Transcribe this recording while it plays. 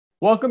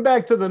Welcome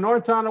back to the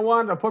North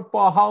Tonawanda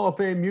Football Hall of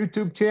Fame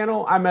YouTube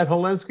channel. I'm at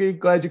Helinski.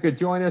 Glad you could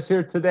join us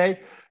here today.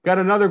 Got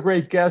another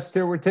great guest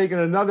here. We're taking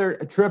another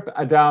trip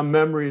down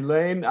memory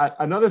lane.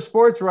 Another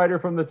sports writer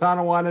from the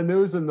Tonawanda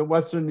News in the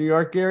Western New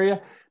York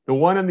area, the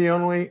one and the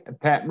only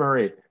Pat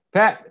Murray.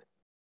 Pat,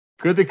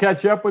 good to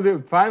catch up with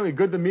you. Finally,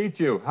 good to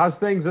meet you. How's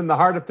things in the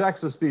heart of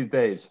Texas these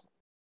days?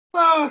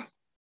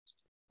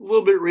 A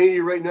little bit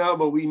rainy right now,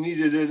 but we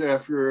needed it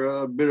after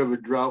a bit of a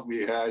drought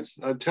we had.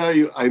 I'll tell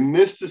you, I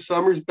missed the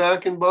summers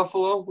back in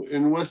Buffalo,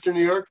 in Western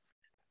New York.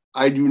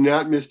 I do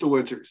not miss the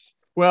winters.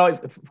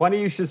 Well,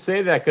 funny you should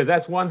say that, because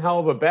that's one hell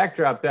of a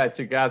backdrop that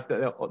you got,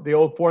 the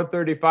old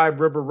 435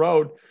 River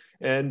Road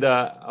and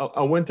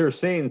a winter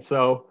scene.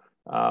 So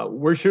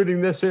we're shooting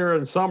this here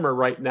in summer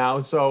right now.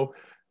 So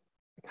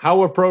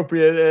how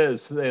appropriate it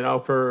is,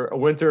 for a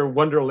winter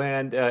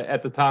wonderland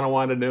at the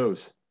Tonawanda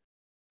News.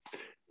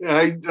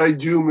 I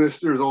do miss,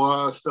 there's a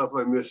lot of stuff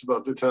I miss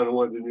about the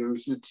Tonawanda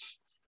News. It's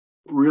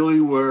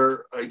really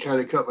where I kind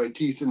of cut my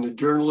teeth into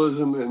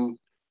journalism, and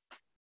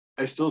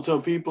I still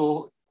tell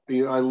people,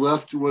 I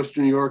left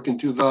Western New York in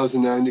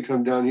 2009 to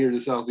come down here to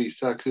Southeast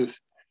Texas.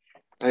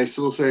 I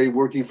still say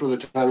working for the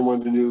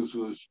Tonawanda News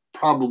was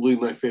probably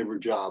my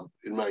favorite job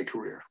in my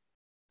career.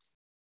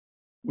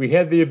 We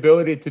had the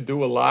ability to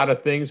do a lot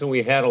of things, and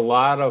we had a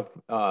lot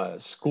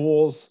of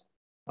schools,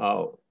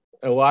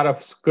 a lot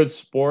of good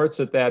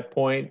sports at that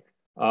point.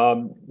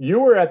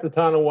 You were at the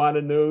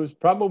Tonawanda News,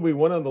 probably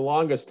one of the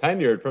longest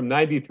tenured, from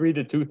 93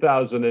 to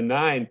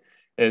 2009,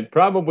 and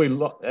probably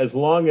as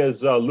long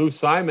as Lou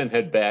Simon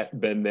had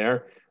been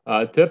there.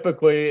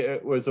 Typically,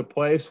 it was a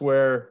place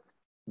where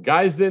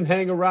guys didn't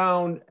hang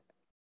around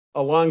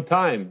a long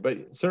time, but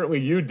certainly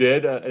you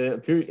did.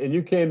 And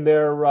you came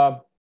there right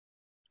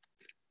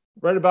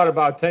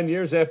about 10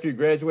 years after you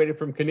graduated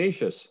from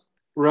Canisius.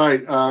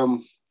 Right.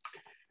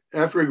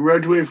 After I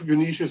graduated from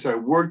Canisius, I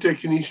worked at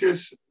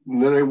Canisius,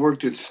 and then I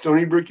worked at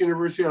Stony Brook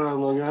University out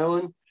on Long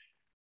Island.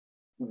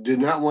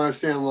 Did not want to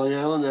stay on Long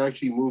Island. I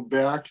actually moved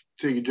back to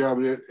take a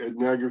job at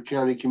Niagara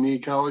County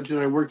Community College, and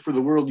I worked for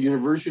the World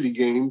University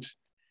Games.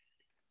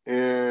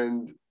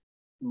 And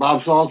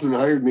Bob Saltzman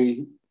hired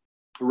me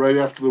right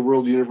after the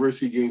World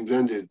University Games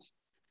ended.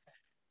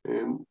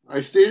 And I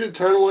stayed at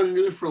Tonawanda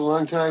News for a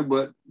long time,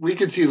 but we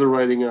could see the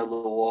writing on the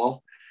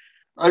wall.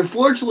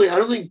 Unfortunately, I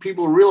don't think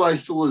people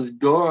realized till it was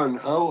gone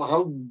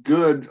how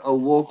good a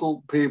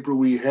local paper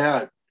we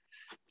had.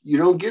 You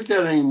don't get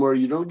that anymore.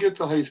 You don't get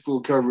the high school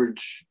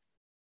coverage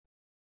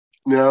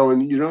now,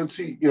 and you don't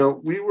see,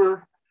 we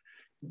were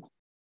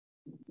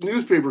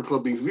newspaper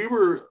clippings. We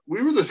were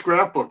the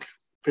scrapbook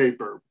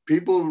paper.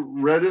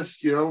 People read us,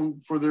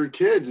 for their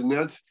kids, and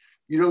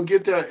you don't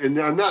get that. And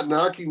I'm not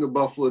knocking the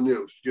Buffalo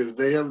News, because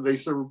they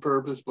serve a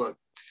purpose, but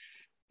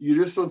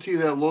you just don't see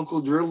that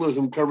local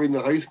journalism covering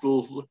the high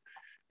schools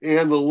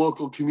and the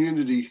local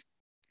community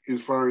as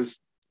far as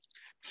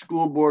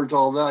school boards,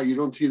 all that. You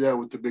don't see that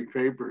with the big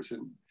papers.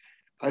 And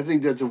I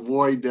think that's a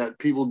void that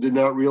people did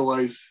not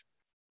realize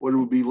what it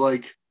would be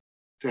like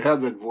to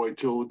have that void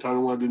till the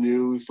Tonawanda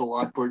News, the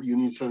Lockport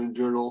Union Center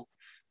Journal,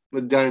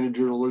 the Medina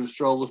Journal,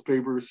 all those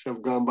papers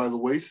have gone by the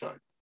wayside.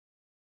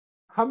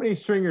 How many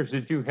stringers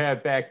did you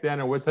have back then,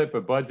 or what type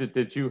of budget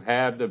did you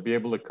have to be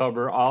able to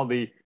cover all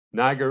the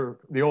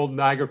old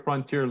Niagara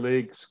Frontier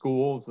League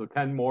schools, the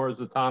Kenmores,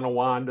 the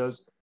Tonawandas,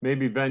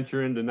 maybe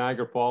venture into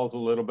Niagara Falls a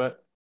little bit?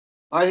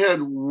 I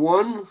had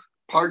one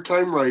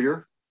part-time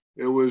writer.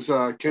 It was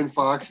Ken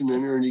Fox and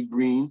then Ernie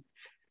Green.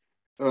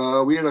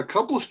 We had a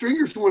couple of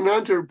stringers who went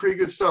on to pretty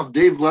good stuff.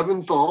 Dave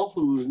Leventhal,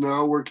 who's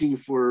now working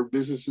for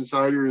Business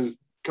Insider and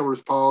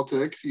covers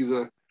politics. He's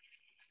a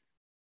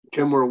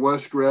Kenmore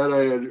West grad.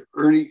 I had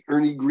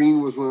Ernie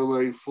Green was one of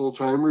my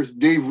full-timers.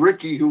 Dave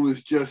Rickey, who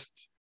was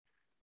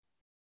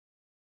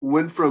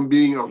went from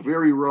being a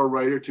very raw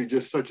writer to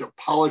just such a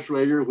polished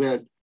writer who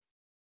had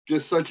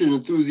just such an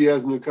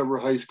enthusiasm to cover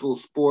high school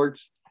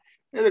sports,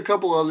 and a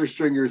couple other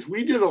stringers.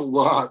 We did a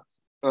lot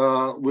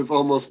with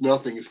almost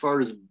nothing. As far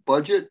as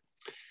budget,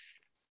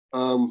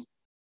 let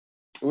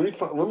me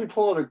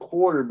pull out a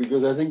quarter,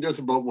 because I think that's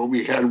about what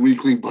we had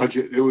weekly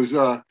budget. It was,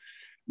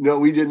 no,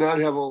 we did not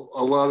have a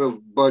lot of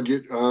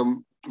budget.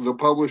 The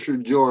publisher,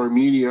 Joe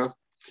Armenia,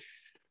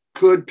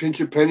 could pinch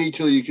a penny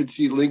till you could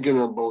see Lincoln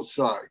on both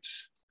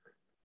sides.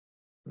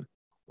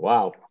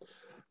 Wow.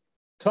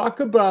 Talk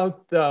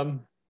about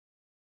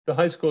the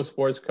high school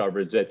sports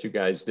coverage that you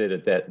guys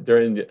did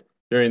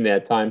during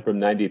that time from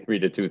 93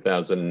 to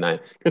 2009.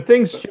 But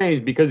things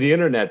changed because the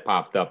internet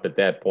popped up at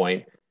that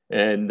point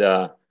and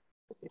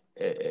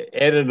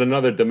added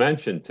another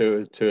dimension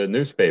to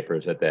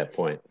newspapers at that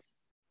point.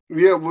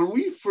 Yeah, when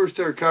we first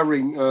started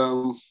covering,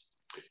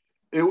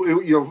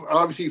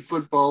 obviously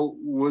football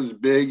was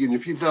big, and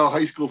if you thought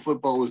high school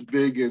football was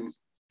big in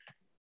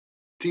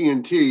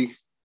TNT,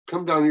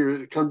 come down here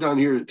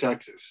to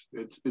Texas.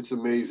 It's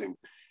amazing.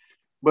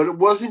 But it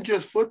wasn't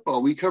just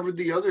football. We covered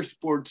the other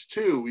sports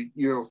too.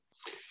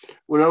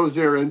 When I was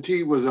there,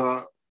 NT was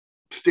a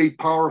state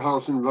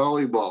powerhouse in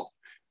volleyball.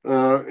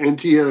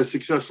 NT had a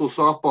successful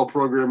softball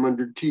program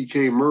under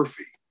TK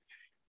Murphy.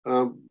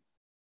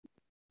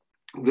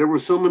 there were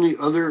so many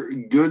other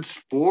good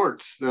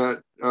sports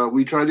that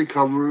we tried to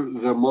cover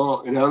them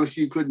all. And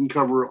obviously you couldn't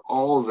cover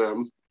all of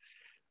them,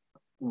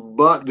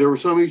 but there were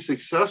so many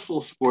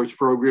successful sports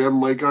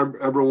programs like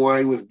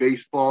Eberwine with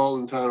baseball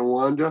in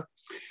Tonawanda,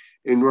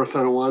 in North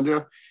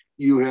Tonawanda.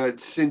 You had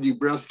Cindy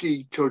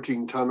Bresky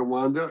coaching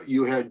Tonawanda.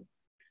 You had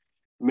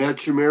Matt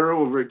Chimero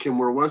over at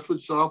Kenmore Westwood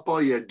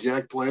softball. You had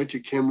Jack Blanche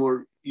at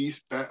Kenmore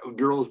East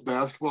girls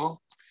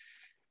basketball.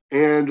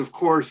 And of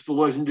course, the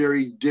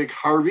legendary Dick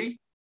Harvey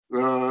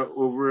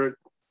over at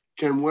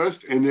Ken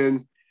West. And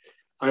then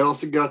I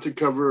also got to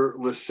cover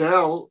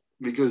LaSalle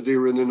because they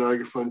were in the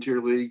Niagara Frontier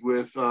League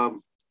with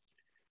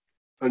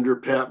under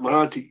Pat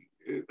Monty.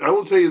 I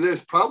will tell you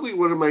this, probably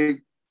one of my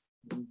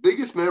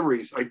biggest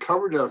memories. I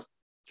covered a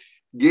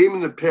game in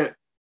the pit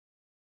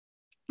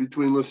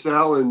between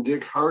LaSalle and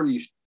Dick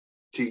Harvey's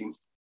team.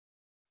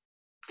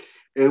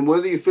 And one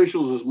of the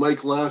officials was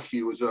Mike Lasky,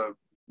 who was a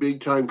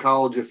big-time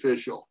college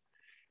official.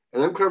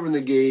 And I'm covering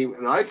the game,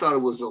 and I thought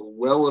it was a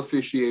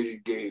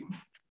well-officiated game.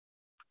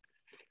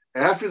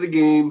 After the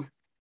game,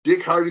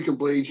 Dick Harvey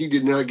complains he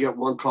did not get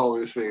one call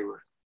in his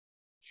favor.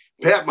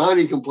 Pat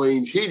Monty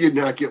complains he did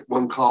not get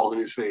one call in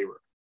his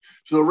favor.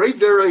 So right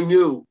there, I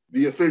knew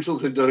the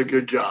officials had done a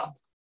good job.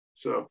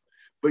 So,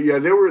 but yeah,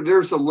 there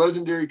were some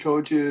legendary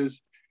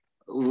coaches,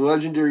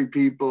 legendary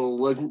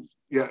people.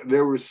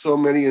 There were so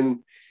many. And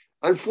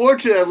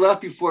unfortunately, I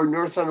left before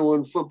North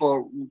Tonawanda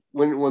football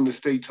won the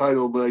state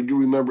title, but I do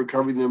remember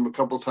covering them a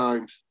couple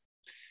times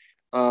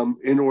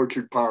in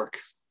Orchard Park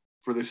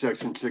for the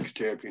Section 6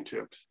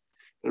 championships.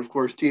 And of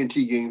course,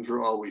 TNT games are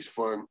always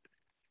fun.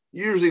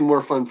 Usually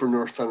more fun for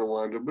North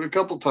Tonawanda, but a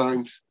couple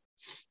times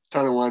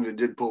Tonawanda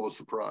did pull a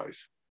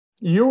surprise.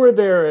 You were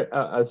there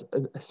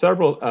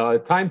several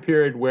time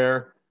period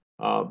where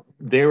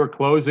they were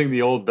closing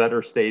the old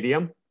Vetter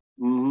Stadium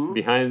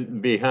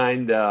behind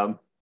the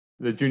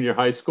junior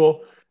high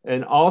school.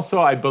 And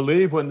also, I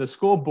believe when the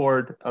school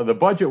board, the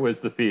budget was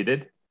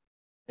defeated,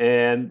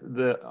 and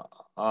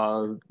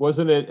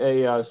wasn't it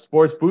a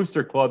sports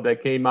booster club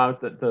that came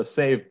out to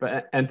save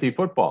NT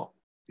football?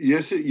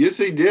 Yes,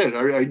 they did.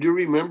 I do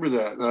remember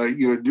that.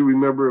 I do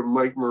remember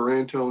Mike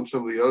Miranto and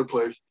some of the other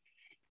players.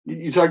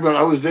 You talk about,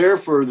 I was there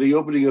for the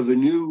opening of the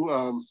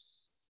new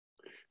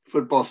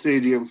football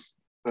stadium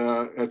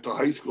at the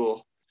high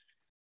school,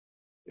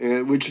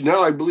 and which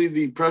now I believe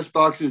the press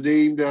box is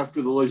named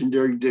after the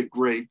legendary Dick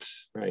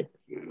Grapes, right?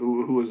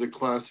 Who was a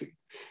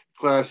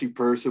classy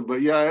person. But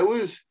yeah, it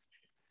was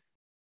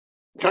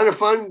kind of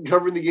fun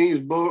covering the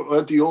games both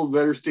at the old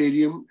Vetter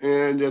Stadium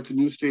and at the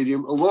new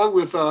stadium, along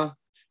with the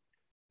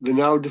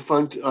now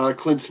defunct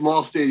Clint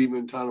Small Stadium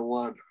in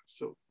Tonawanda.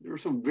 So there were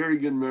some very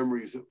good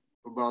memories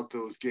about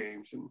those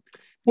games, and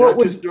not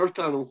just North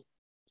Tonawanda.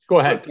 Go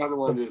ahead.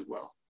 Tonawanda as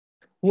well.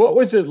 What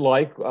was it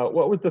like?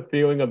 What was the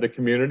feeling of the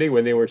community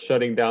when they were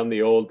shutting down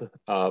the old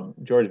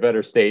George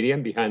Vetter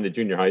Stadium behind the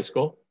junior high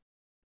school?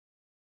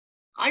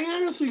 I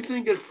honestly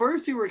think at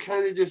first they were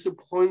kind of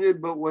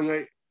disappointed, but when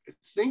I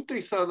think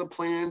they saw the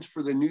plans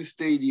for the new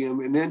stadium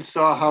and then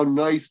saw how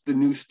nice the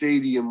new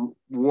stadium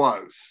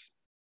was,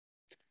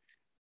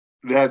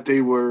 that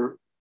they were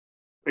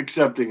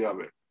accepting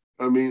of it.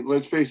 I mean,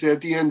 let's face it,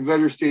 at the end,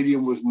 Vetter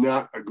Stadium was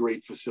not a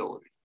great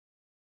facility.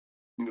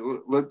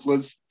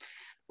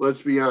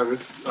 Let's be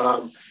honest.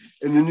 And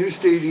the new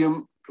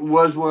stadium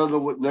was one of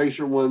the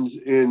nicer ones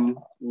in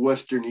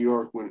Western New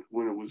York when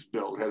it was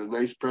built. It had a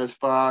nice press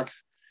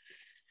box,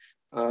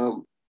 a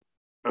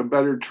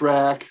better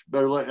track,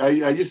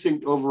 I just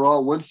think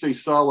overall, once they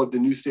saw what the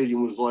new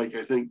stadium was like,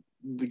 I think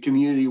the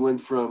community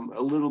went from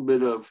a little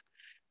bit of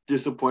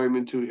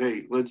disappointment to,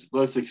 hey,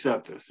 let's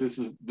accept this.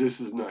 This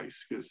is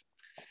nice, because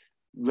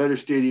Vetter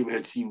Stadium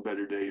had seen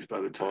better days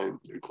by the time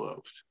it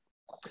closed.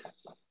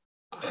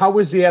 How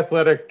was the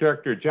athletic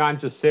director, John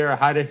Jacera?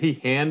 How did he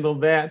handle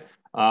that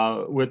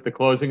with the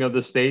closing of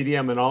the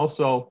stadium, and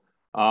also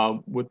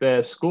with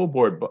the school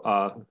board,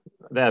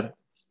 that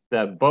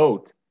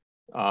boat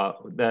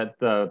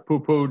that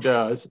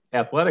poo-pooed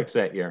athletics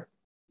that year?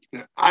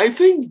 I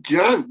think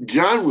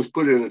John was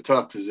put in a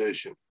tough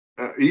position.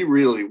 He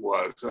really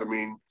was. I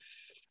mean,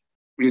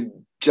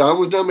 John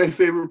was not my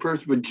favorite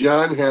person, but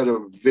John had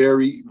a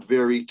very,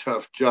 very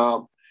tough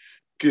job,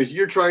 because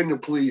you're trying to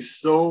please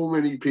so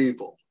many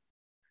people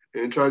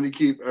and trying to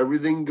keep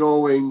everything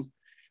going.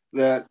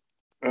 That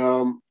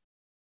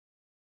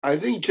I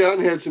think John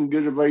had some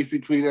good advice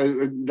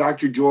between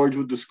Dr. George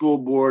with the school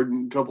board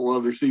and a couple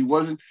others. So he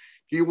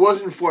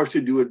wasn't forced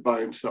to do it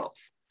by himself.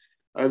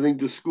 I think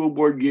the school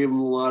board gave him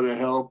a lot of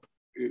help.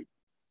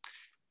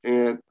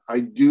 And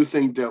I do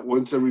think that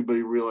once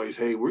everybody realized,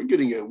 hey, we're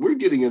getting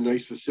a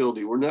nice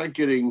facility. We're not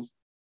getting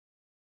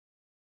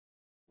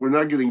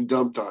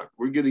dumped on.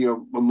 We're getting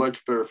a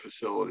much better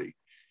facility.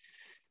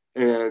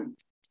 And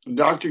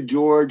Dr.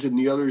 George and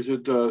the others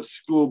at the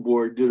school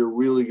board did a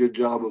really good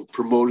job of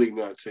promoting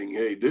that, saying,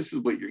 hey, this is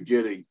what you're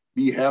getting.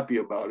 Be happy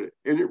about it.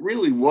 And it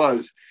really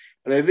was.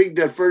 And I think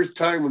that first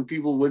time when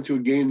people went to a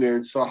game there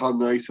and saw how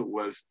nice it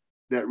was,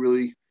 that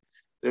really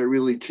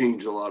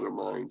changed a lot of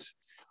minds.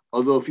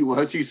 Although if you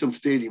want to see some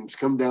stadiums,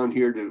 come down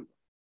here to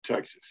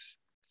Texas.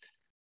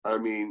 I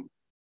mean,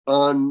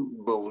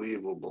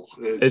 unbelievable.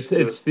 It's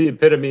the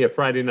epitome of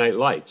Friday Night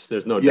Lights.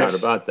 There's no doubt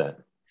about that.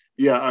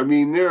 Yeah, I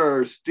mean, there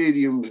are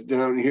stadiums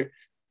down here.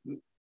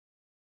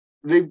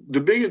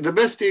 The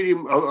best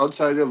stadium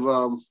outside of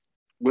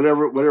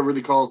whatever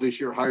they call it this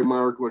year,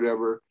 Highmark,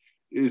 whatever,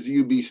 is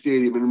UB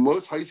Stadium. And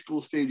many high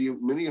school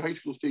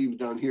stadiums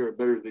down here are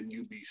better than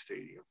UB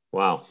Stadium.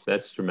 Wow,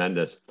 that's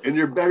tremendous. And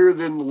they're better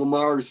than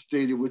Lamar's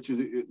Stadium, which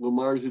is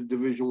Lamar's a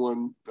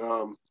Division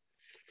I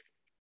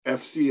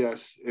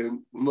FCS.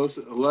 And a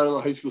lot of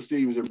the high school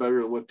stadiums are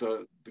better than what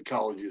the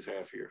colleges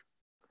have here.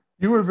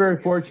 You were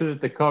very fortunate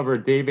to cover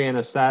Dave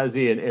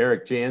Anastasi and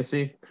Eric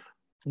Jancy.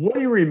 What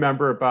do you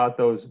remember about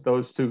those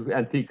two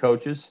NT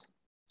coaches?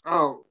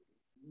 Oh,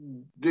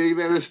 Dave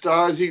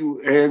Anastasi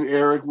and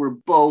Eric were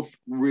both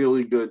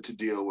really good to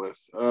deal with.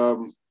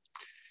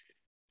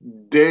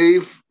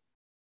 Dave,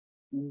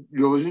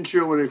 wasn't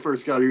sure when I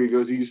first got here. He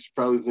goes, he's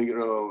probably thinking,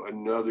 oh,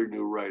 another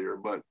new writer.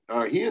 But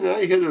he and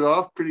I hit it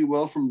off pretty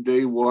well from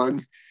day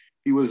one.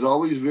 He was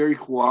always very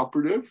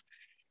cooperative.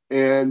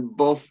 And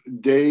both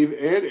Dave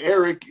and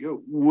Eric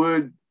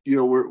were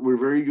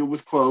very good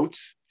with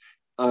quotes,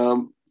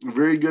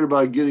 very good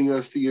about getting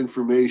us the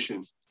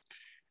information.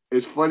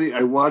 It's funny,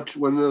 I watched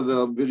one of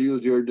the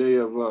videos the other day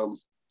of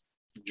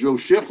Joe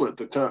Shiflett,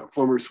 the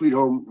former Sweet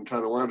Home in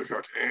Tonawanda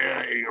coach,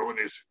 with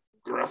his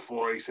gruff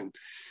voice. And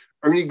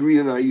Ernie Green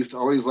and I used to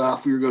always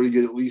laugh. We were going to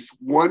get at least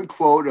one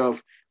quote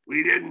of,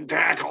 we didn't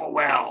tackle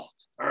well,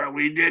 or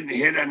we didn't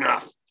hit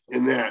enough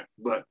in that.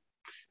 But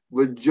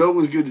Joe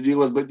was good to deal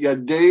with. But yeah,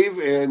 Dave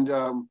and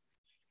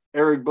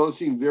Eric both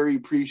seemed very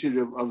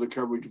appreciative of the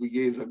coverage we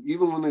gave them.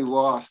 Even when they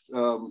lost,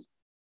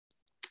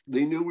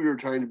 they knew we were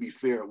trying to be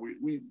fair.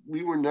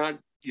 We were not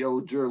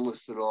yellow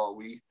journalists at all.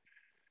 We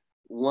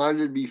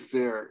wanted to be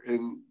fair.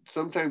 And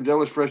sometimes that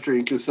was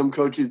frustrating because some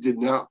coaches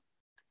in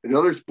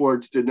other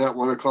sports did not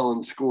want to call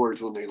in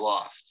scores when they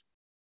lost.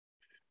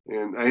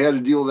 And I had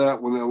to deal with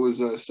that when I was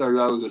started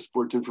out as a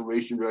sports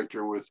information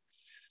director, with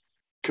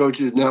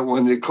coaches not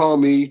wanting to call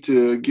me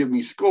to give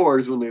me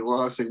scores when they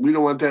lost, saying, we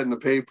don't want that in the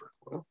paper.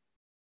 Well,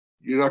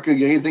 you're not going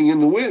to get anything in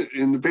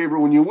the paper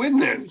when you win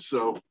then.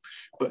 So,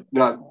 but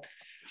not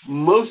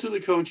most of the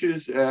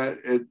coaches at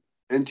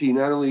NT,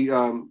 not only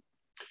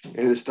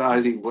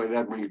Anastasi, boy,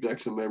 that brings back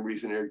some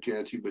memories, and Eric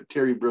Jancy, but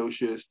Terry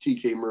Brocious,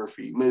 TK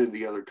Murphy, many of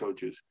the other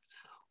coaches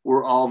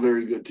were all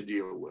very good to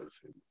deal with.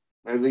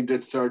 I think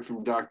that starts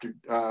from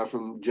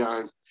from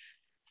John,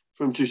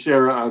 from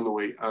Teixeira on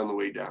the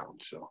way down.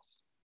 So,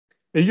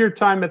 in your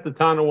time at the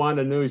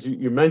Tonawanda News,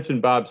 you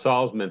mentioned Bob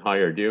Salzman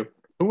hired you.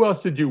 Who else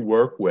did you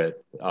work with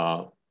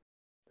over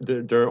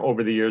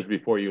the years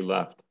before you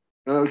left?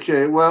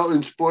 Okay, well,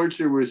 in sports,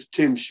 there was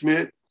Tim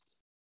Schmidt.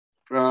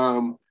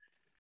 And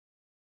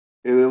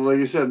then, like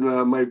I said,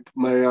 my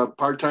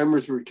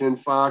part-timers were Ken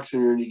Fox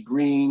and Ernie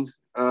Green.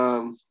 We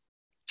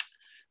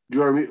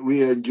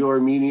had Joe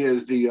Armini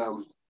as the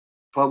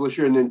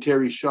publisher, and then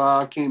Terry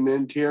Shaw came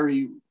in.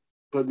 Terry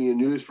put me in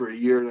news for a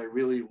year, and I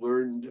really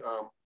learned.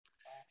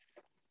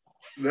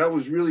 That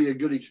was really a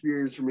good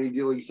experience for me,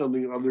 dealing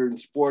something other than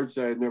sports.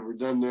 I had never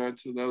done that,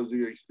 so that was a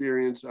good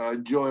experience.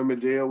 Joe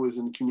Amadeo was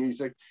in the community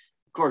section.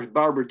 Of course,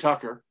 Barbara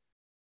Tucker.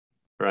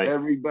 Right.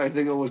 I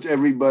think almost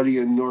everybody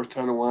in North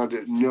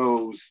Tonawanda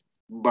knows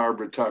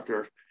Barbara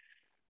Tucker.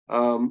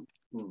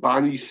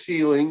 Bonnie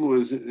Sealing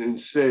was in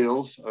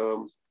sales.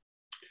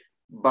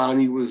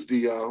 Bonnie was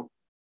the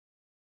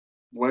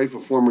wife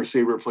of former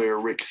Sabre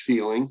player Rick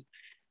Sealing.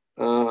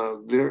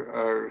 There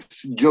are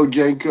Joe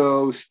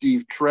Jenko,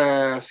 Steve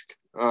Trask.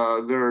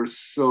 There are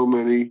so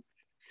many.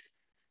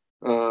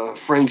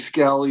 Frank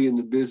Scally in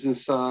the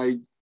business side.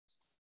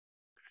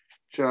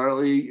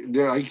 Charlie,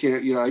 I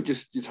can't.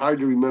 It's hard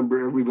to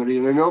remember everybody,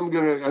 and I know I'm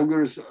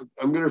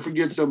gonna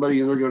forget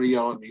somebody, and they're gonna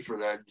yell at me for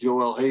that.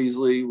 Joel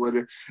Hazley,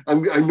 whatever.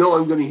 I know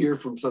I'm gonna hear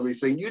from somebody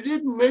saying you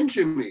didn't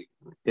mention me.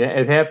 Yeah,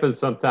 it happens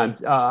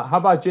sometimes. How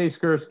about Jay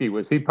Skursky?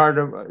 Was he part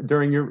of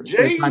during your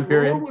time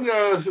period?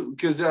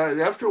 Because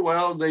after a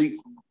while,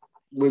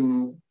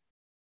 when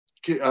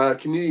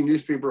Canadian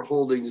Newspaper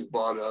Holdings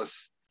bought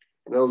us,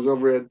 and I was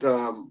over at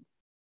the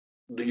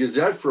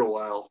Gazette for a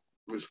while.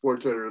 Was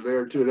sports editor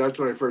there too. That's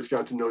when I first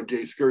got to know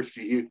Jay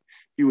Skursky.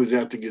 He was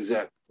at the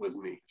Gazette with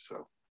me.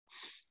 So,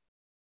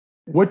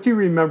 what do you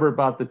remember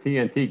about the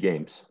TNT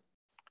games?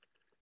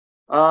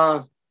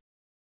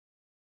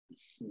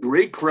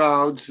 Great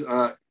crowds.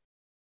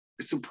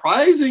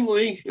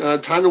 Surprisingly,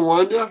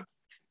 Tonawanda,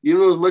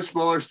 even though it was much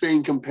smaller,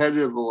 staying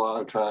competitive a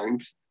lot of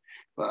times.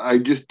 I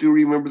just do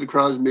remember the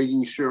crowds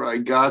making sure I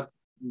got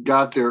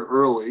there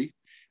early.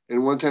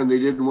 And one time they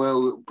didn't want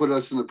to put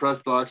us in the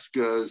press box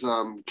because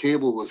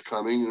cable was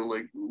coming, and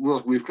like,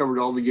 look, we've covered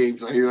all the games,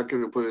 now you're not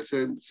going to put us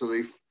in. So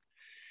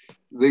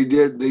they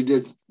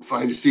did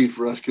find a seat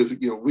for us because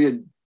we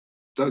had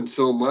done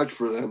so much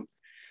for them.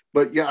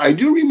 But yeah, I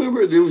do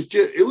remember it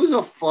was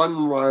a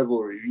fun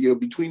rivalry,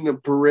 between the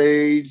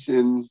parades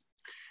and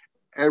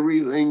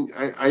everything.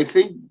 I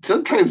think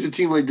sometimes it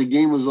seemed like the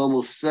game was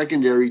almost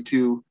secondary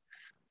to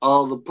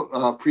all the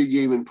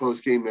pregame and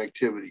postgame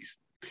activities.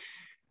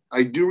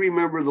 I do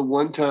remember the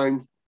one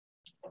time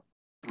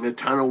the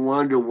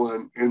Tonawanda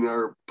won, and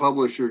our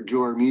publisher,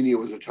 Joe Armenia,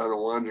 was a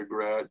Tonawanda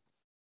grad.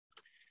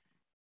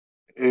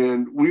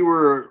 And we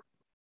were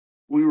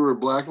a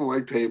black and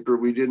white paper.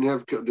 We didn't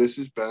have, this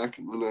is back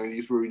in the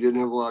 90s where we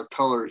didn't have a lot of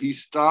color. He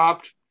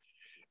stopped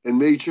and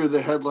made sure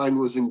the headline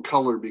was in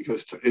color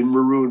in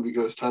maroon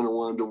because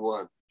Tonawanda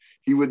won.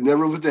 He would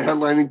never put the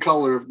headline in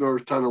color if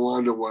North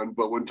Tonawanda won,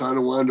 but when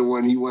Tonawanda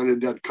won, he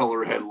wanted that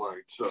color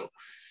headline. So,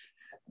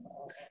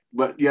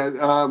 but yeah,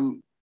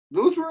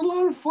 those were a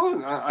lot of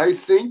fun. I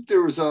think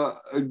there was a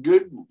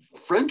good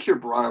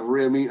friendship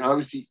rivalry. I mean,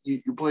 obviously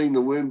you're playing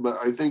to win, but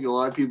I think a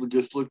lot of people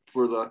just looked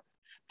for the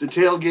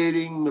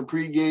tailgating, the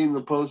pregame,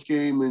 the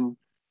postgame, and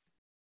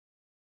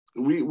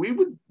we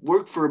would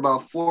work for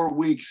about 4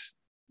 weeks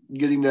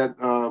getting that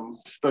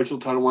special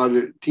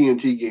Tonawanda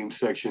TNT game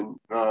section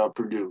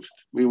produced.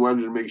 We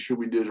wanted to make sure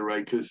we did it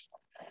right because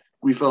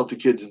we felt the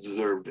kids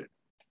deserved it.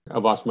 I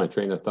lost my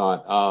train of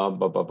thought.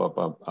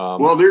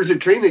 Well, there's a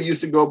train that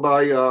used to go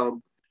by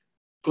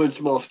Clint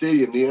Small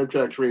Stadium. The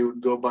Amtrak train would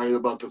go by in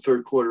about the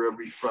third quarter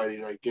every Friday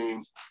night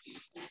game.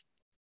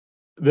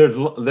 There's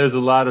a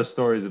lot of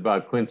stories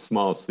about Clint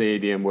Small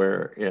Stadium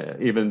where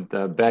even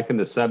back in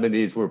the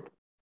 70s where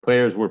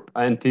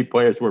NT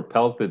players were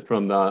pelted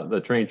from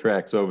the train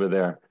tracks over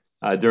there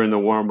during the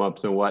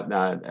warm-ups and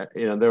whatnot.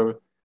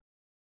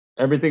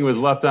 Everything was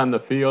left on the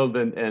field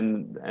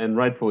and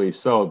rightfully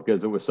so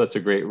because it was such a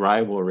great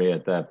rivalry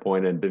at that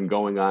point and been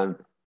going on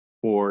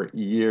for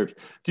years.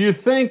 Do you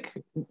think,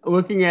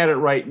 looking at it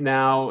right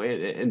now,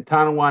 and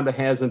Tonawanda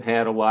hasn't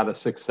had a lot of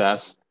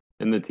success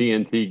in the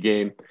TNT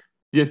game,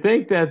 do you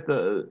think that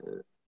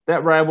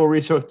that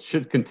rivalry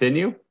should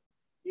continue?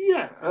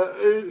 Yeah,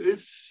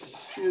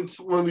 it's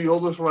one of the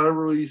oldest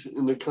rivalries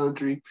in the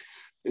country,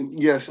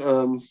 and yes,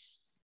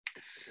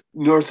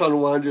 North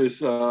Tonawanda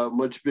is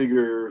much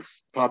bigger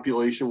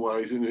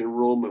population-wise and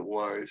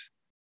enrollment-wise.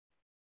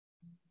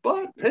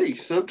 But hey,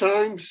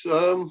 sometimes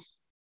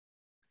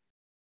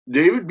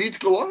David beats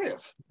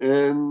Goliath,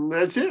 and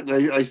that's it.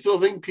 And I still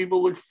think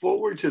people look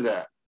forward to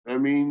that. I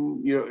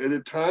mean, at a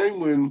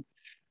time when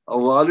a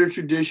lot of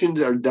traditions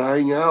are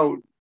dying out,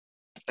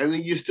 I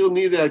think you still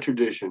need that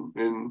tradition.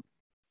 And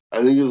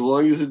I think as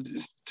long as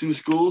the two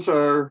schools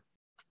are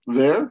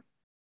there,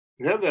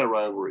 you have that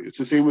rivalry. It's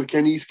the same with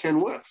Ken East,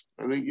 Ken West.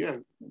 I think, yeah,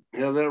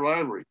 have that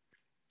rivalry.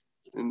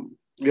 And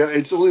yeah,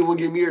 it's only one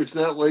game a year. It's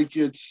not like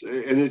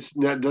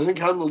doesn't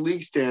count in the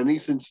league standing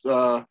since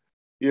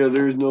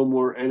there's no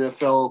more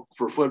NFL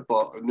for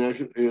football,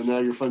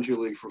 National Frontier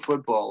League for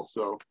football.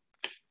 So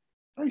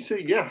I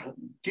say, yeah,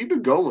 keep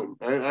it going.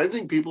 I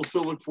think people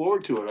still look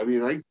forward to it. I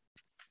mean,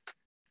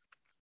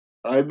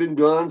 I've been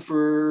gone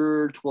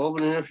for 12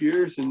 and a half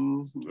years,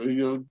 and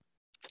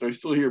I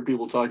still hear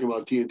people talking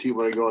about TNT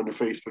when I go onto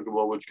Facebook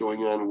about what's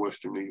going on in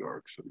Western New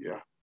York. So yeah.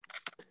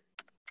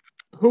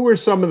 Who were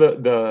some of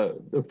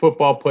the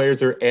football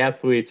players or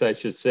athletes, I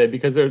should say,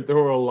 because there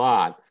were a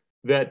lot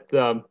that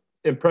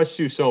impressed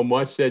you so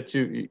much that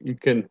you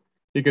can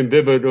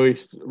vividly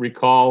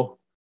recall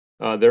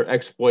their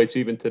exploits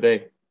even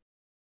today?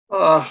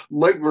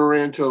 Mike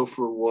Miranto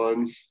for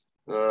one,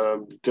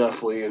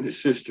 definitely, and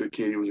his sister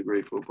Katie was a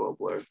great football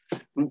player.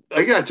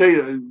 I gotta tell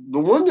you, the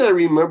one that I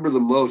remember the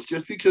most,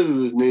 just because of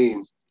his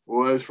name,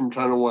 was from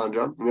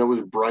Tonawanda, and that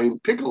was Brian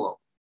Piccolo.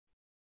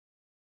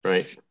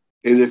 Right.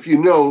 And if you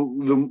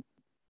know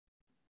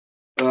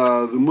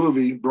the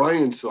movie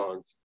Brian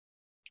Song,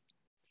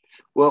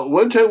 well,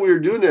 one time we were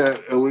doing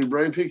that, and when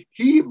Brian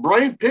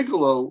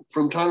Piccolo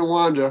from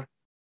Tonawanda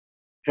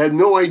had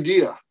no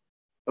idea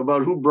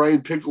about who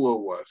Brian Piccolo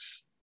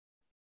was.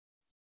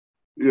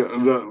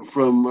 Yeah,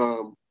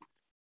 from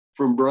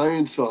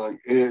Brian's song,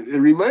 and it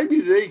reminded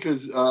me today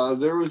because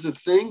there was a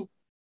thing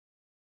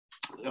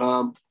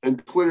on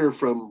Twitter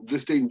from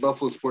this date in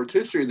Buffalo sports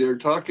history. They were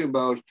talking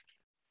about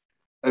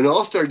an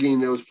All-Star game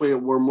that was played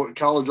at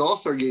college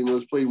All-Star game that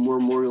was played in War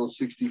Memorial in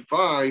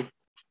 '65.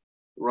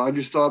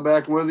 Roger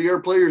Staubach, one of the other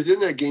players in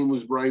that game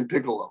was Brian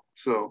Piccolo.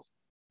 So,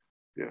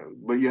 yeah,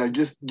 but yeah,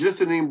 just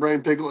the name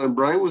Brian Piccolo, and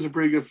Brian was a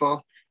pretty good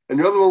fall. And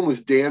the other one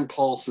was Dan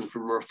Paulson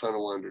from North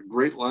Tonawanda,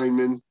 great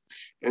lineman,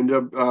 ended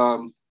up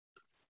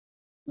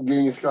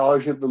getting a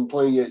scholarship and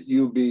playing at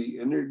UB.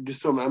 And they're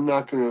just some, I'm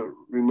not going to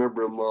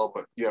remember them all,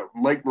 but yeah,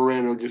 Mike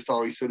Morano just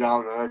always stood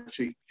out. And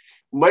actually,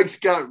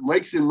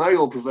 Mike's in my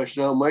old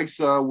profession now. Mike's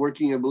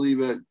working, I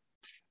believe, at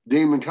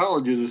Damon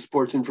College as a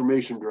sports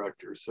information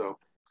director. So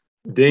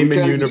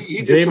Damon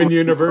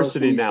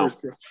University now.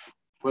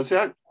 What's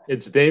that?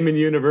 It's Damon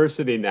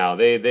University now.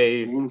 They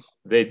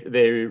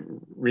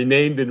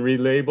renamed and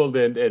relabeled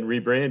and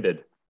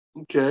rebranded.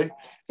 Okay.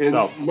 And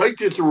so, Mike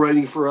did some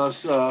writing for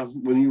us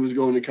when he was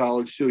going to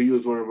college too. He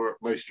was one of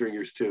my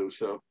stringers too.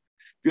 So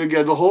good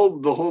guy. The whole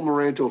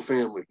Miranto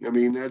family. I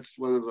mean, that's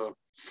one of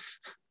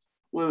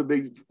the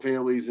big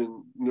families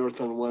in North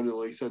Tonawanda.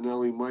 Like I said, not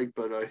only Mike,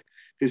 but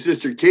his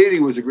sister Katie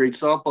was a great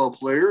softball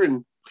player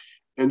and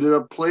ended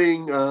up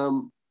playing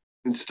and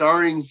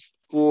starring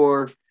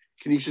for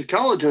Canisius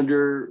College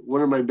under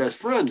one of my best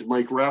friends,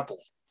 Mike Rappel.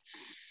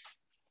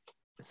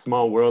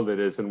 Small world it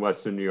is in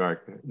Western New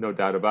York, no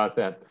doubt about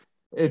that.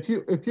 If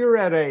you're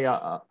at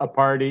a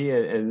party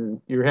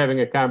and you're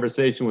having a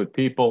conversation with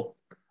people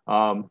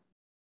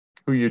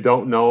who you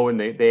don't know, and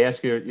they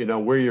ask you,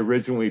 where you're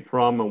originally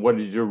from and what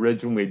did you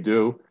originally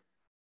do,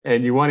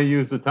 and you want to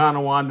use the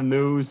Tonawanda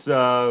News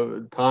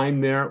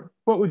time there,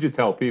 what would you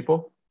tell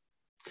people?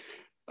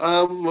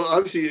 Well,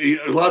 obviously,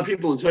 a lot of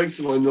people in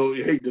Texas want to know,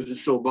 hey, does it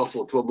snow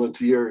Buffalo 12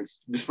 months a year?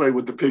 Despite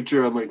what the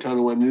picture on my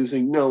Tonawanda News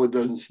thing, no, it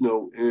doesn't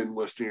snow in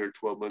Western New York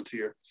 12 months a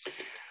year.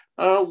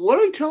 What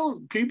I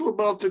tell people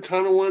about the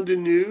Tonawanda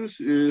News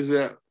is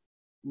that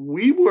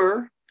we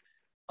were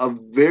a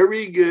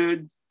very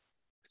good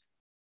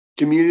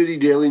community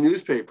daily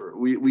newspaper.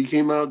 We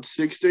came out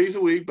 6 days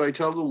a week. But I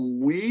tell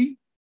them we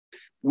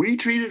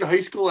treated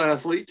high school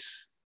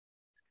athletes,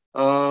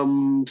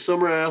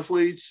 summer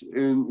athletes,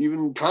 and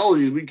even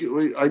colleges.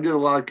 I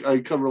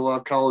covered a lot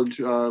of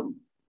college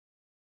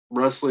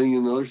wrestling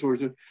and other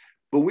sorts of,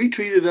 but we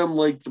treated them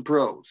like the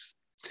pros,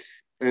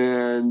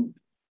 and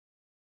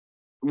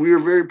we are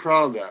very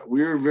proud of that.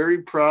 We are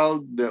very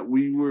proud that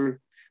we were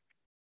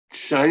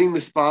shining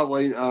the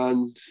spotlight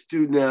on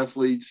student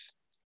athletes.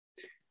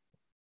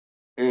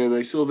 And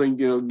I still think,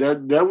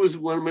 that was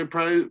one of my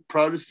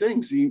proudest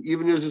things.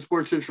 Even as a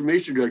sports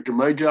information director,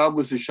 my job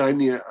was to shine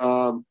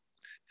the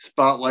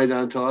spotlight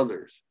onto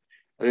others.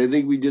 And I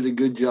think we did a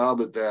good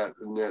job at that.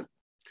 And that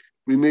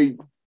we're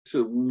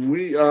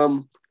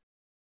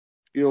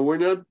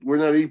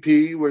not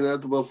EP, we're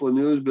not the Buffalo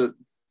News, but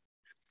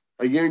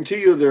I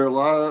guarantee you there are a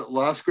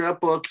lot of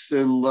scrapbooks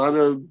and a lot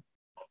of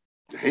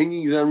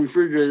hangings on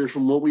refrigerators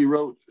from what we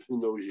wrote in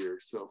those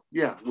years. So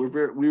yeah, we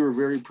were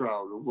very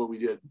proud of what we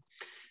did.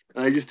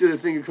 And I just did a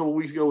thing a couple of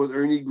weeks ago with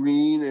Ernie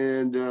Green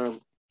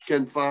and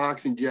Ken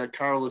Fox and Jack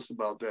Carlos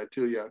about that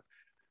too. Yeah,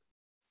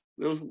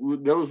 that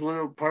was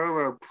part of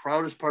our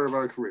proudest part of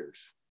our careers.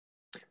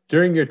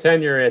 During your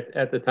tenure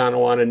at the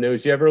Tonawanda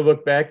News, you ever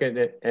look back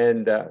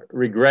and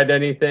regret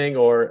anything,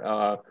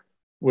 or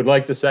would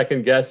like to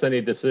second guess any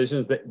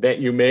decisions that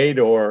you made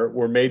or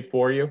were made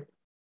for you?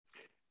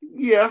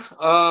 Yeah.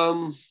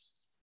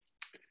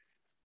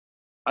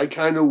 I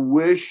kind of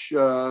wish,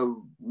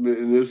 and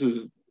this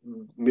is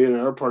me and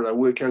our part, I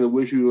would kind of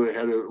wish we would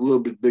have had a little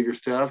bit bigger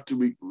staff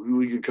we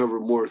could cover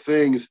more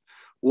things.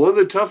 One of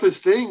the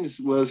toughest things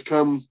was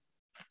come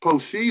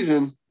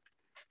postseason,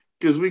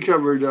 because we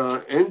covered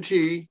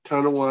NT,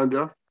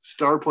 Tonawanda,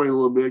 Star Point a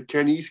little bit,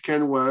 Ken East,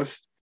 Ken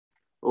West,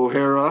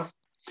 O'Hara,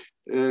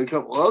 and a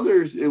couple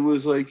others. It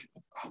was like,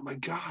 oh my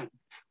God,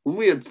 when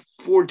we had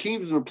 4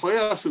 teams in the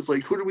playoffs, it's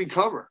like, who do we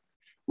cover?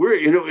 We're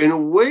in a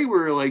way,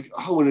 we're like,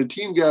 oh, when a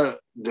team got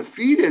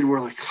defeated, we're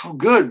like, oh,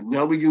 good.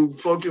 Now we can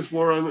focus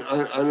more on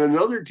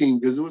another team,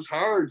 because it was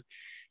hard.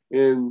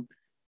 And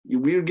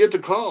we would get the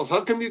calls.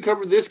 How come you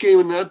covered this game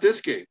and not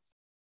this game?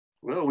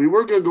 Well, we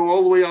weren't going to go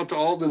all the way out to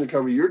Alden to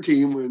cover your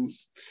team when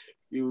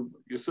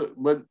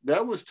but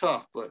that was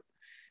tough. But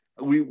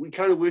we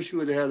kind of wish we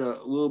would have had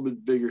a little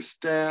bit bigger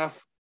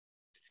staff.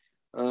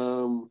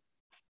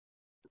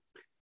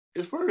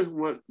 As far as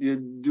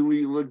do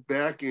we look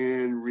back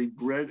and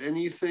regret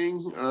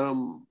anything?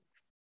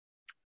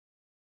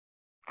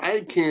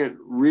 I can't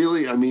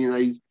really. I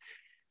mean,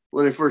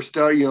 when I first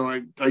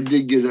started, I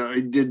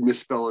did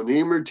misspell a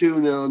name or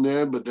two now and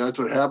then, but that's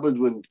what happens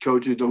when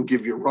coaches don't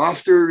give you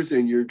rosters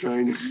and you're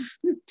trying to.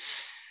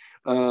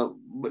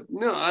 But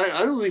no,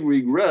 I don't think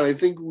regret. I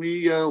think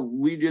we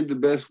did the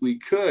best we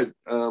could.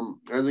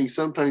 I think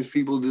sometimes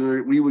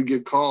we would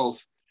get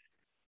calls.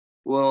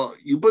 Well,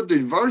 you put the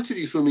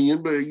varsity swimming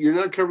in, but you're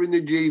not covering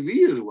the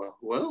JV as well.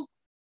 Well,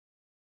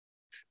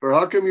 or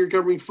how come you're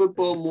covering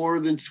football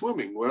more than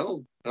swimming?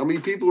 Well, how many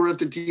people are at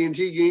the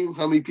TNT game?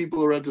 How many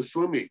people are at the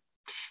swimming?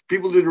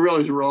 People didn't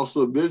realize we're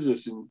also a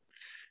business, and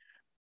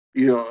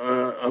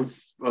a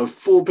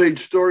full page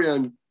story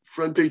on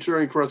front page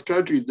story in cross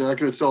country is not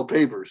going to sell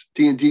papers.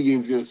 TNT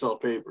game's going to sell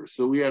papers,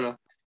 so we had to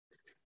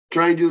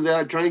try and do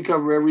that, try and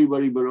cover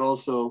everybody, but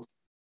also,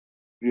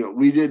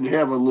 we didn't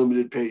have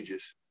unlimited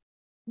pages.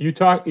 You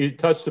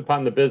touched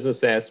upon the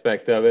business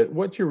aspect of it.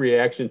 What's your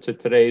reaction to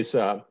today's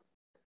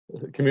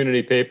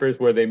community papers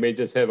where they may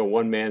just have a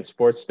one-man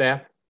sports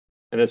staff,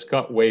 and it's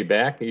cut way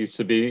back? It used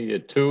to be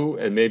 2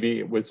 and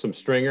maybe with some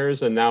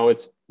stringers, and now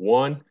it's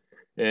 1,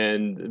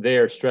 and they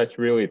are stretched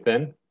really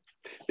thin.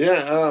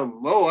 Yeah.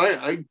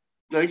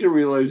 I can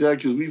realize that,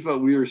 because we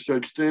felt we were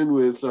stretched thin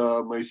with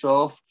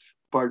myself,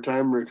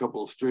 part-timer, a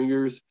couple of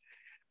stringers.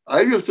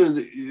 I just think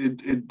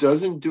it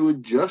doesn't do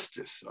it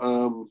justice.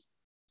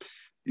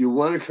 You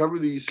want to cover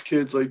these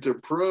kids like they're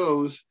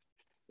pros,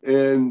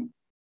 and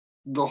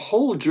the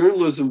whole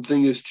journalism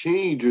thing has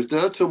changed. There's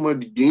not so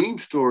much game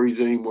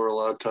stories anymore. A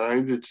lot of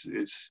times,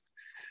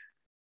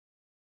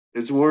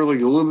 it's more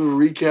like a little bit of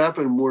recap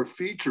and more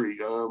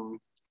featuring.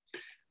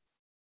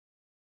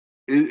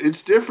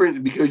 It's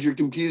different because you're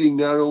competing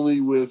not only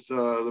with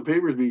the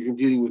papers, but you're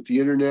competing with the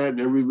internet, and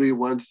everybody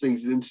wants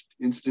things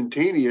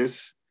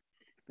instantaneous,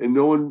 and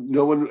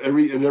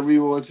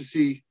everyone wants to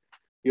see.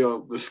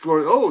 The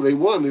score. Oh, they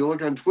won. They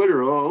look on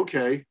Twitter. Oh,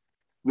 okay.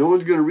 no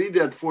one's going to read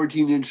that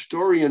 14-inch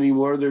story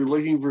anymore. They're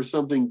looking for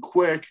something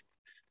quick.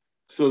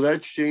 So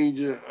that's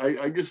changed.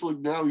 I just look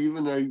now,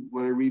 even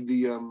when I read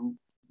the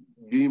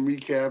game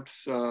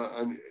recaps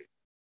on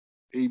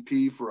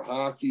AP for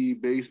hockey,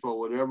 baseball,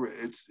 whatever,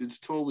 it's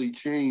totally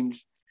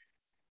changed.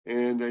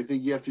 And I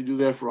think you have to do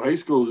that for high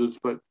schools.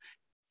 But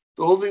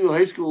the whole thing with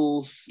high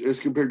schools as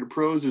compared to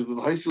pros is with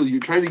high schools,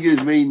 you're trying to get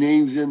as many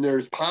names in there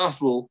as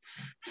possible.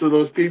 So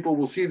those people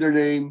will see their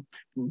name,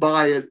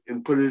 buy it,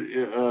 and put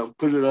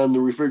it on the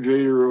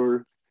refrigerator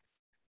or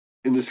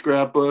in the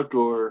scrapbook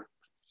or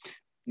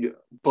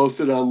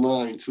post it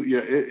online. So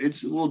yeah,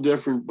 it's a little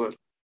different, but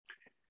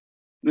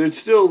it's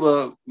still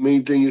the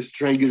main thing is to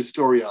try and get a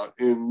story out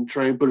and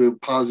try and put a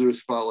positive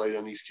spotlight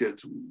on these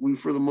kids.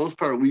 For the most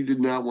part, we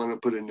did not want to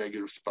put a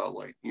negative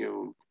spotlight.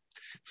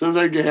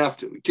 Sometimes you have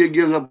to. A kid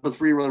gives up a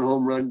 3-run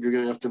home run, you're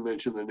going to have to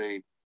mention the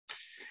name.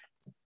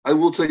 I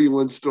will tell you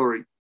one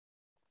story.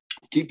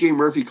 TK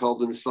Murphy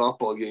called in a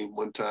softball game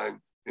one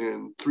time,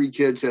 and 3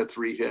 kids had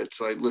 3 hits.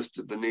 So I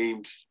listed the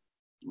names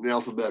in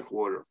alphabetical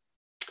order.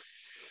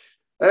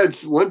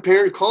 That's one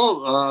parent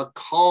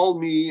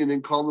called me and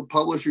then called the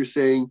publisher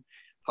saying,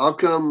 how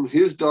come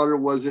his daughter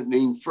wasn't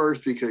named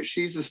first? Because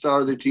she's the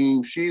star of the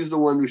team. She's the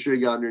one who should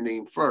have gotten her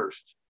name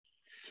first.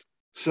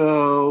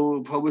 So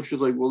the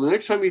publisher's like, well, the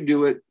next time you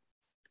do it,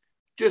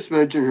 just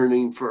mention her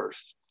name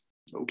first.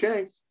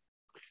 Okay.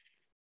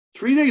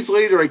 3 days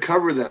later, I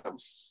cover them.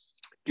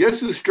 Guess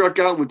who struck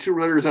out with 2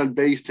 runners on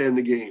base to end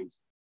the game?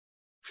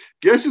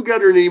 Guess who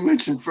got her name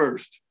mentioned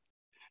first?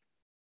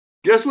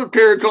 Guess what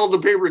parent called the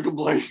paper to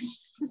complain?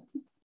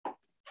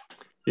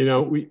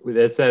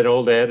 That's that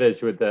old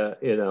adage with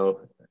the,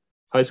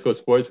 high school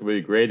sports would be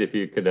great if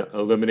you could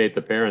eliminate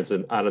the parents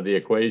out of the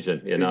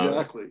equation,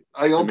 Exactly.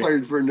 I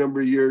umpired for a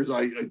number of years.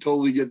 I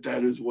totally get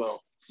that as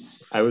well.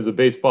 I was a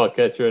baseball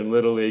catcher in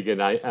Little League,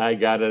 and I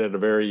got it at a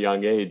very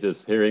young age,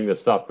 just hearing the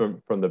stuff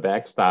from the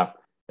backstop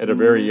at a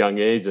very young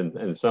age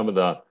and some of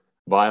the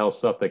vile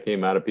stuff that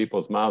came out of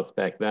people's mouths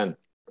back then.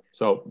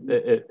 So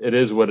it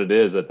is what it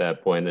is at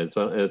that point.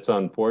 It's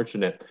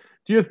unfortunate.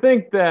 Do you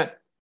think that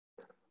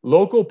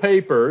local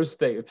papers,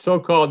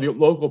 so-called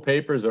local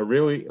papers, are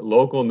really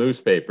local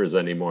newspapers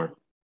anymore?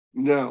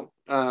 No,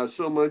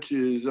 so much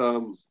is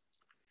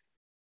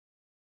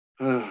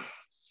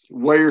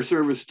wire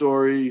service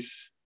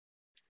stories.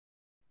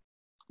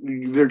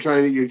 They're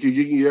trying to get,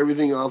 you can get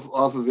everything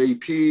off of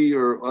AP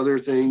or other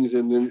things,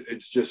 and then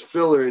it's just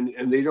filler,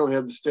 and they don't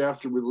have the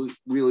staff to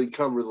really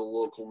cover the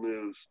local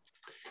news.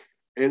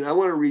 And I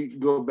want to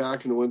go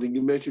back into one thing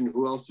you mentioned.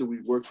 Who else did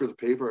we work for the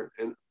paper?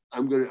 And I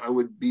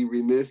would be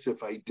remiss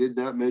if I did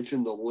not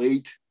mention the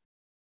late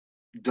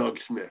Doug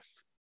Smith.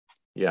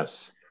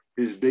 Yes.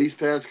 His base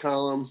paths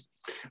column.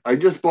 I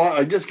just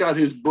got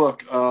his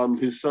book.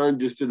 His son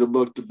just did a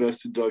book, The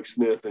Best of Doug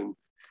Smith. And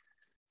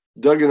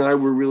Doug and I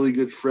were really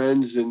good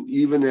friends. And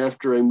even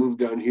after I moved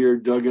down here,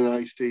 Doug and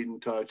I stayed in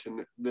touch.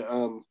 And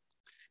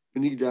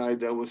when he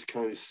died, that was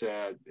kind of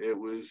sad. It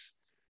was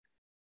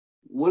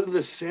one of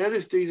the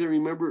saddest days I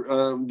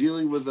remember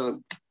dealing with a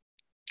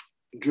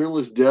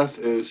journalist death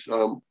is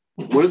one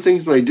of the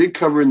things that I did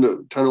cover in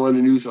the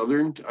Tonawanda News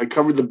Southern, I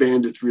covered the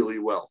Bandits really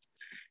well.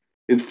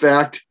 In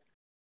fact,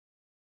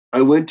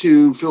 I went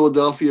to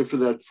Philadelphia for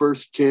that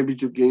first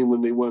championship game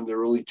when they won. There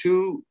were only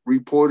 2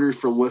 reporters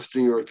from West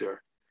New York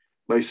there,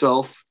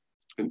 myself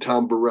and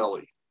Tom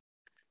Borelli.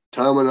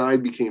 Tom and I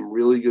became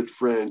really good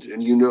friends.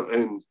 And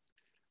and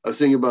a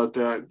thing about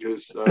that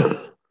is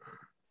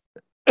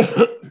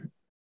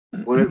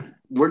when I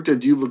worked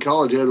at Yuba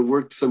College, I had to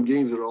work some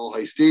games at All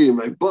High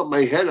Stadium. I bumped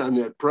my head on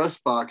that press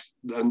box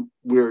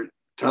where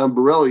Tom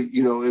Borelli,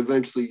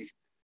 eventually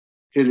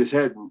hit his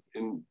head.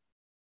 And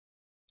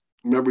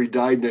remember, he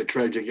died in that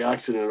tragic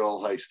accident at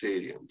All High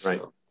Stadium. Right.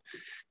 So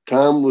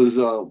Tom was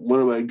one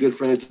of my good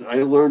friends.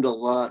 I learned a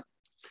lot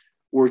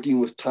working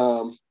with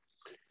Tom.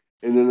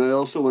 And then I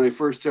also, when I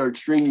first started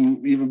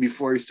stringing, even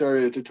before I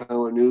started at the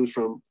Tonawanda News,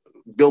 from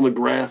Bill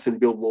McGrath and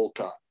Bill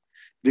Wolcott.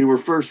 They were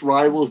first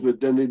rivals, but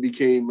then they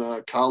became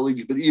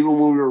colleagues. But even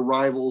when we were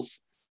rivals,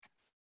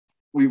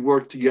 we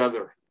worked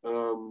together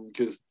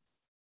because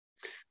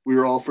we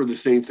were all for the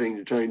same thing,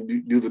 to try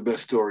and do the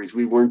best stories.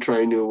 We weren't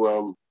trying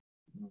to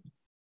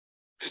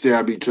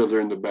stab each other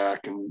in the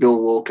back. And Bill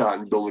Wolcott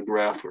and Bill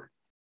McGrath were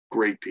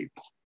great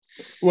people.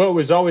 Well, it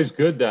was always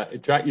good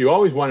that you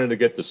always wanted to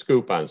get the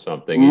scoop on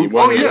something.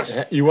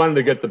 Mm-hmm. You wanted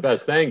to get the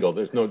best angle.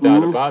 There's no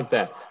doubt about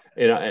that.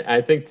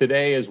 I think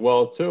today as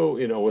well, too,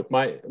 with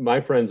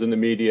my friends in the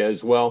media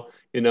as well,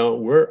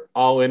 we're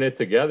all in it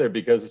together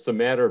because it's a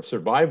matter of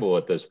survival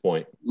at this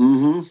point.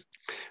 Mm-hmm.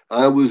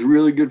 I was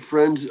really good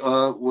friends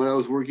when I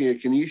was working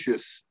at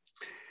Canisius,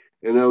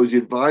 and I was the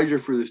advisor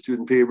for the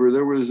student paper.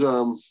 There was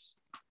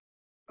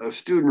a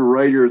student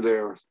writer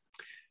there.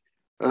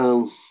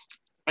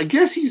 I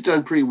guess he's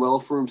done pretty well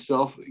for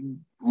himself.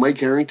 Mike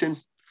Harrington,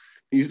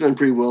 he's done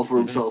pretty well for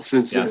himself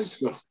since then.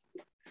 So.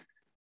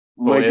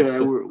 Mike and I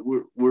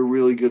were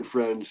really good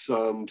friends.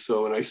 And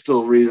I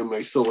still read him.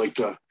 I still like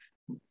to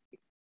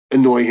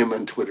annoy him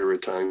on Twitter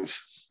at times.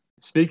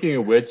 Speaking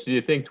of which, do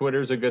you think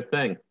Twitter is a good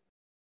thing?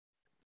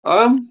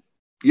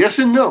 Yes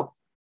and no.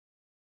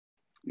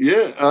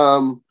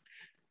 Yeah.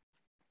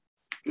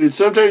 It's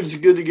sometimes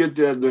good to get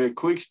the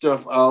quick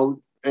stuff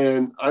out,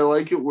 and I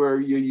like it where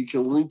you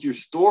can link your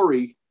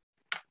story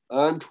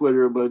on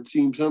Twitter, but it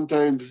seems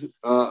sometimes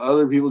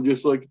other people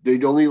just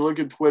they only look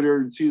at Twitter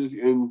and see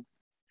this, and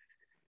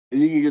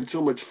you can get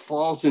so much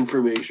false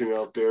information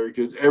out there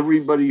because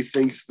everybody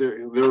thinks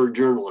they're a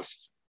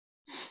journalist.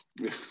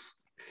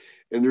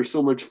 And there's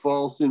so much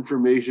false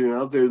information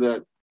out there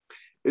that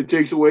it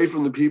takes away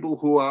from the people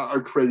who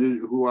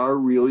are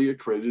really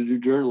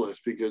accredited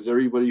journalists, because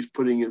everybody's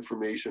putting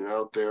information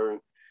out there,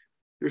 and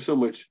there's so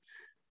much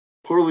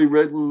poorly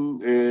written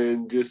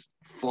and just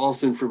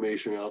false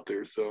information out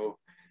there. So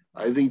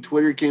I think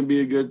Twitter can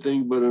be a good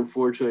thing, but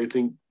unfortunately, I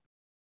think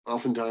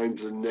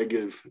oftentimes the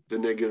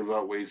negative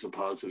outweighs the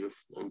positive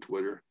on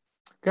Twitter.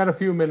 Got a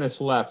few minutes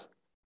left.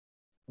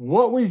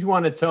 What would you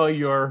want to tell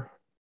your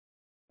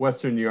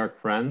Western New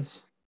York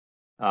friends?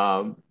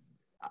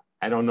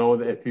 I don't know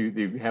if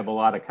you have a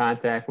lot of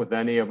contact with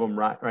any of them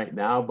right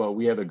now, but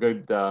we have a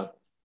good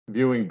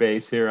viewing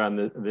base here on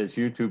this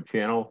YouTube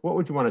channel. What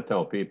would you want to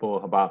tell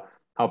people about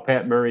how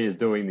Pat Murray is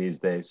doing these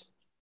days?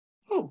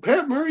 Oh,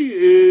 Pat Murray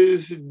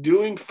is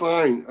doing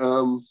fine.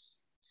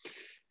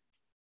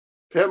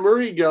 Pat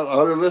Murray got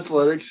out of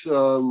athletics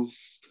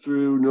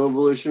through no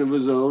volition of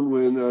his own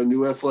when a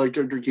new athletic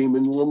director came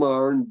into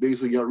Lamar and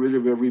basically got rid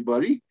of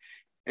everybody.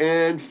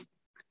 And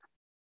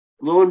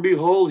lo and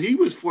behold, he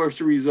was forced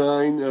to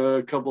resign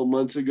a couple of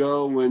months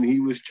ago when he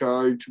was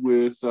charged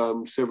with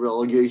several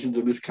allegations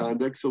of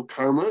misconduct. So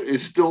karma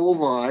is still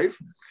alive.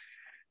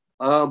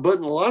 But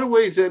in a lot of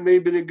ways, that may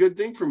have been a good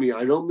thing for me.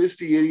 I don't miss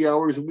the 80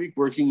 hours a week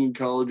working in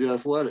college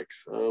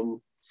athletics.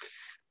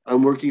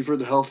 I'm working for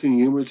the Health and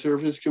Human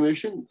Services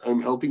Commission.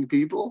 I'm helping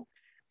people.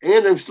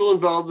 And I'm still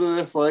involved in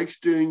athletics,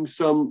 doing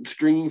some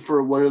stringing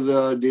for one of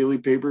the daily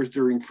papers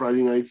during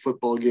Friday night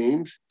football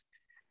games.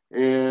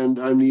 And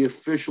I'm the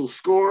official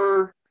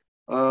scorer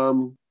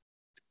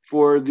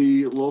for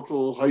the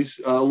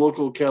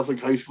local Catholic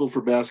high school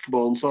for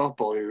basketball and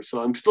softball here. So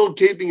I'm still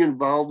keeping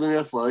involved in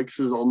athletics,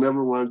 because I'll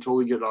never want to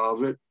totally get out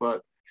of it.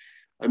 But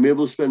I'm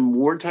able to spend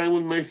more time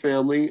with my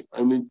family.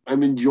 I'm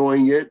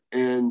enjoying it,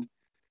 and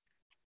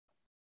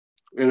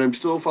I'm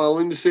still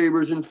following the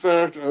Sabres. In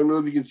fact, I don't know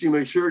if you can see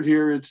my shirt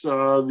here. It's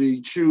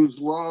the Choose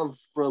Love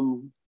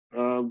from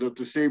that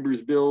the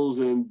Sabres, Bills,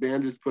 and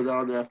Bandits put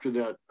out after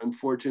that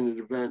unfortunate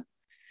event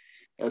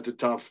at the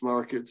Tops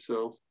Market.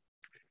 So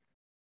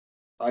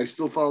I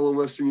still follow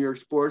Western New York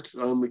sports.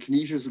 I'm a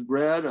Canisius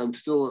grad. I'm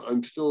still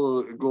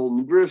a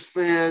Golden Griffs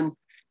fan.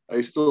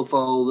 I still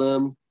follow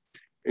them,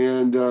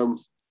 and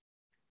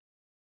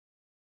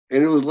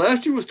it was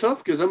last year was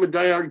tough because I'm a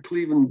diehard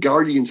Cleveland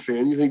Guardians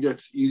fan. You think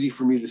that's easy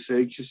for me to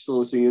say, just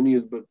so the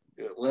Indians, but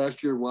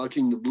last year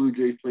watching the Blue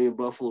Jays play in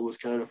Buffalo was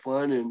kind of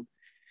fun, and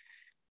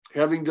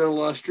having done a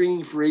lot of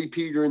stringing for AP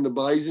during the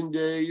Bison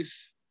days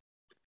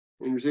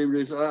and the Sabre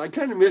days, I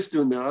kind of miss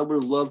doing that. I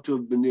would have loved to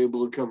have been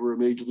able to cover a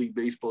Major League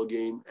Baseball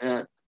game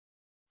at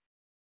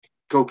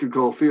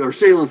Coca-Cola Field or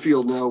Salem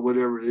Field now,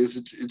 whatever it is.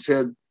 It's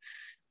had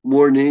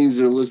more names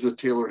than Elizabeth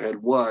Taylor had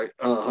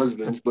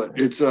husbands, but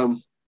it's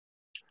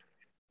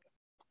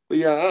But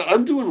yeah,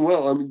 I'm doing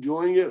well. I'm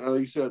enjoying it.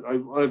 Like I said,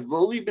 I've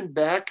only been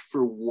back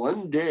for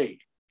one day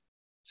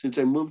since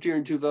I moved here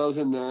in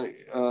 2009,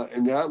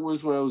 and that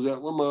was when I was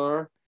at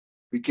Lamar.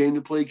 We came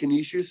to play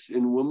Canisius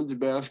in women's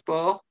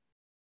basketball.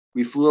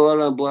 We flew out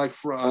on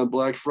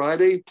Black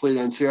Friday, played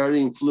on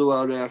Saturday, and flew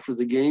out after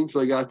the game. So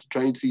I got to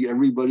try and see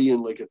everybody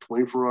in like a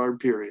 24-hour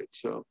period.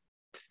 So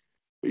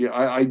yeah,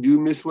 I do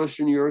miss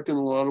Western New York in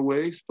a lot of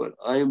ways, but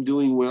I am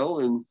doing well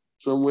in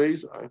some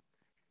ways.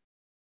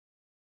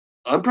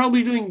 I'm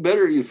probably doing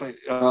better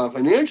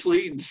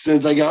financially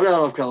since I got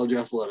out of college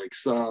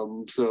athletics.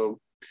 So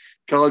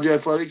college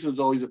athletics was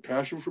always a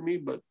passion for me,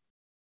 but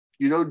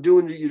you don't go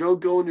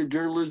into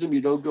journalism,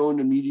 you don't go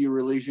into media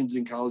relations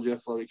in college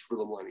athletics for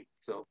the money.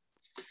 So,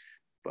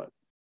 but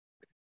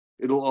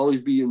it'll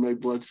always be in my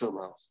blood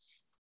somehow.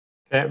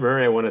 Pat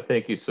Murray, I want to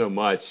thank you so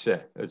much.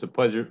 It's a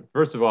pleasure.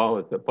 First of all,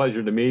 it's a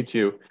pleasure to meet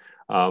you.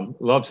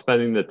 Love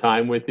spending the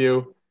time with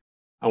you.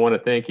 I want to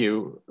thank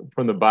you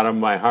from the bottom of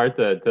my heart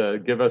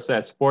to give us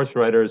that sports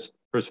writer's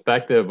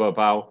perspective of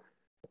how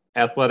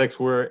athletics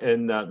were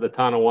in the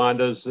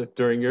Tonawandas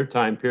during your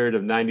time period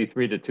of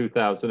 93 to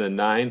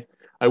 2009.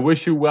 I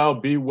wish you well,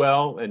 be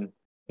well, and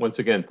once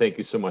again, thank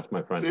you so much,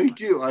 my friend. Thank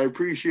you. I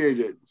appreciate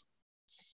it.